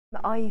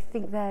I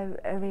think they're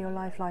a real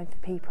lifeline for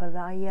people.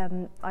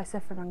 I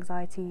suffer from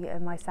anxiety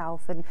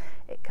myself, and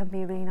it can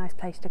be a really nice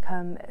place to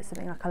come.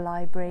 Something like a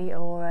library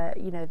or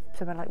you know,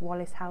 somewhere like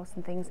Wallace House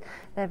and things.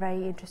 They're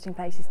very interesting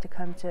places to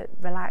come to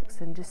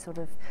relax and just sort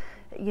of,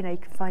 you know, you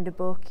can find a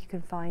book, you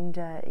can find,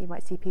 you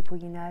might see people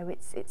you know.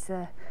 It's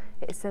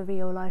a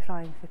real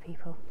lifeline for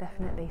people,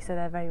 definitely. So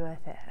they're very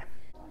worth it.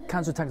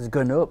 Council tax has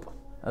gone up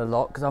a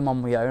lot because I'm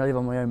on my own. I live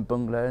on my own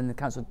bungalow, and the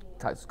council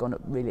tax has gone up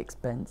really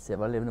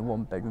expensive. I live in a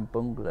one-bedroom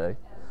bungalow,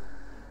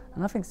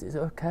 and I think it's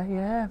okay.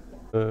 Yeah.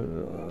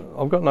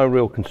 I've got no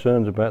real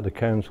concerns about the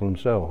council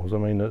themselves. I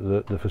mean,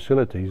 the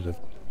facilities, the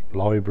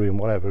library and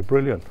whatever, are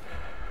brilliant.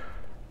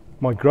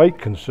 My great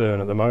concern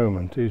at the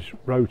moment is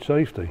road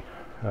safety.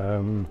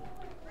 The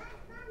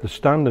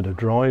standard of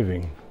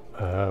driving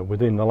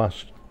within the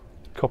last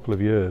couple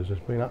of years has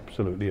been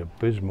absolutely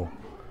abysmal.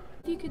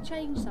 If you could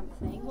change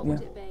something, what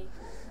would it be?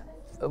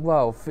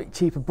 Well,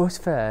 cheaper bus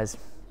fares,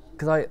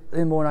 because in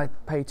the morning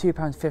I pay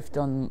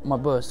 £2.50 on my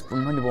bus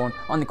from Honeybourne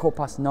on the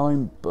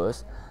 9:15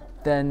 bus,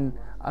 then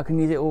I can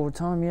use it all the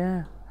time.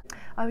 Yeah.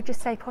 I would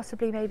just say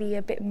possibly maybe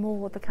a bit more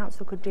what the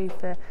council could do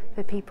for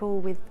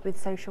people with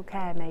social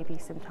care, maybe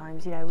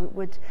sometimes, you know,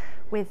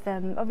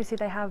 obviously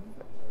they have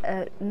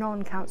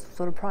non-council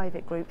sort of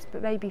private groups,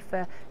 but maybe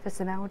for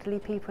some elderly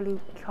people who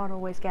can't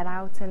always get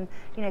out, and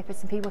you know, for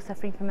some people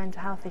suffering from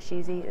mental health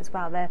issues as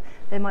well,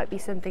 there might be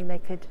something they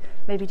could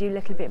maybe do a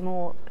little bit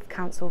more of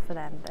council for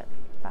them, but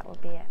that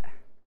would be it.